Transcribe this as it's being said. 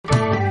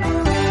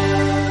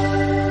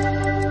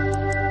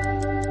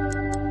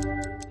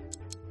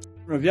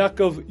Rav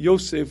Yaakov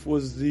Yosef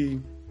was the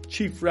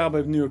chief rabbi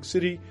of New York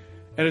City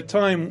at a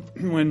time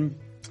when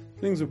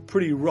things were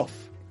pretty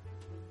rough.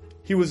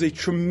 He was a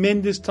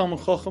tremendous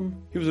Talmid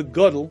Chacham. He was a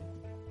gadol,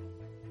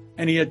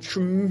 and he had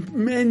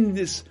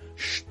tremendous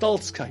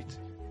stolzkeit.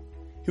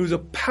 He was a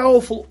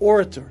powerful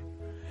orator,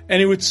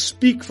 and he would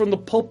speak from the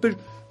pulpit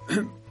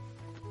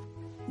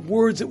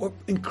words that were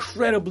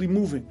incredibly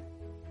moving.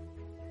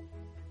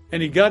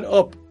 And he got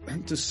up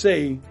to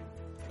say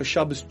a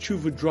Shabbos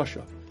Tshuva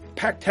drasha.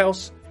 Packed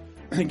house,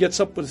 and he gets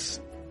up and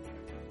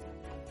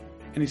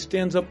he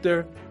stands up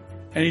there,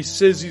 and he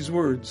says these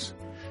words: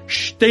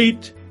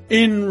 "Steht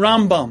in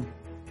Rambam."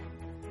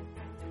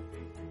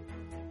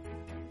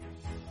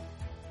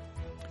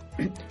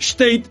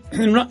 Steht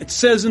in it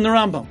says in the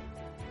Rambam,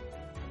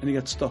 and he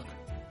got stuck.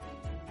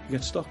 He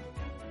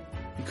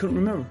couldn't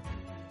remember.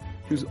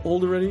 He was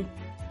old already.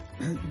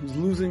 He was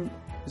losing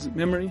his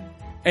memory,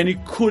 and he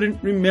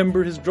couldn't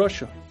remember his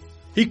drasha.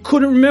 He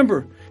couldn't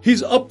remember.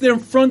 He's up there in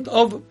front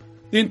of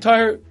the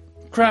entire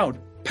crowd,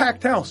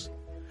 packed house,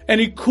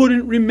 and he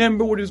couldn't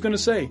remember what he was going to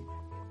say.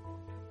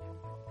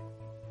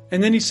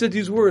 And then he said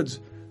these words: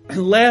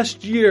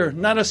 "Last year,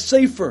 not a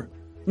sefer,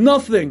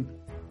 nothing,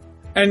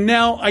 and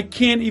now I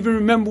can't even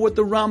remember what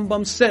the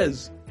Rambam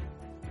says."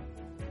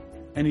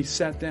 And he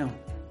sat down.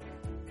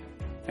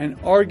 And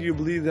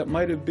arguably, that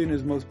might have been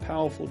his most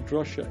powerful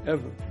drasha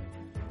ever.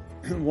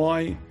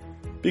 Why?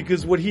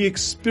 Because what he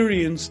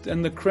experienced,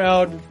 and the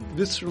crowd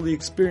viscerally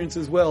experienced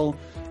as well,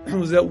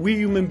 was that we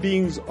human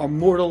beings are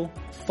mortal,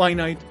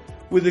 finite,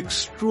 with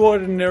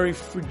extraordinary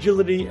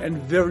fragility and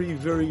very,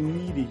 very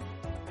needy.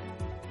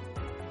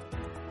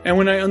 And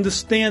when I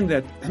understand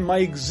that my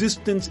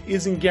existence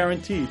isn't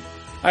guaranteed,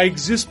 I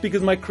exist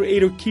because my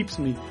Creator keeps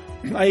me,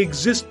 I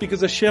exist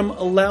because Hashem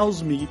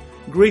allows me,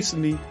 graces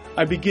me,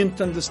 I begin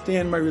to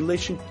understand my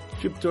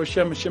relationship to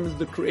Hashem. Hashem is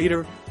the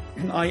Creator,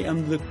 and I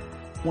am the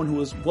one who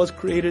was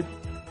created.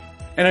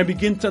 And I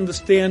begin to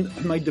understand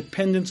my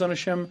dependence on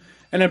Hashem,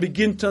 and I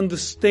begin to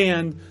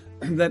understand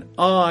that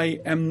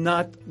I am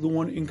not the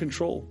one in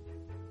control.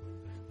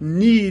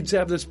 Needs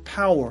have this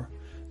power,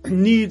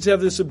 needs have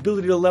this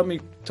ability to allow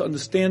me to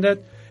understand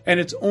that,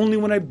 and it's only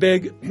when I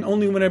beg,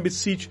 only when I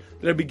beseech,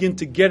 that I begin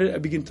to get it, I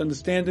begin to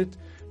understand it.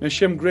 May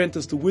Hashem grant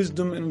us the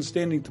wisdom and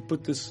understanding to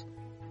put this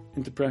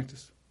into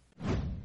practice.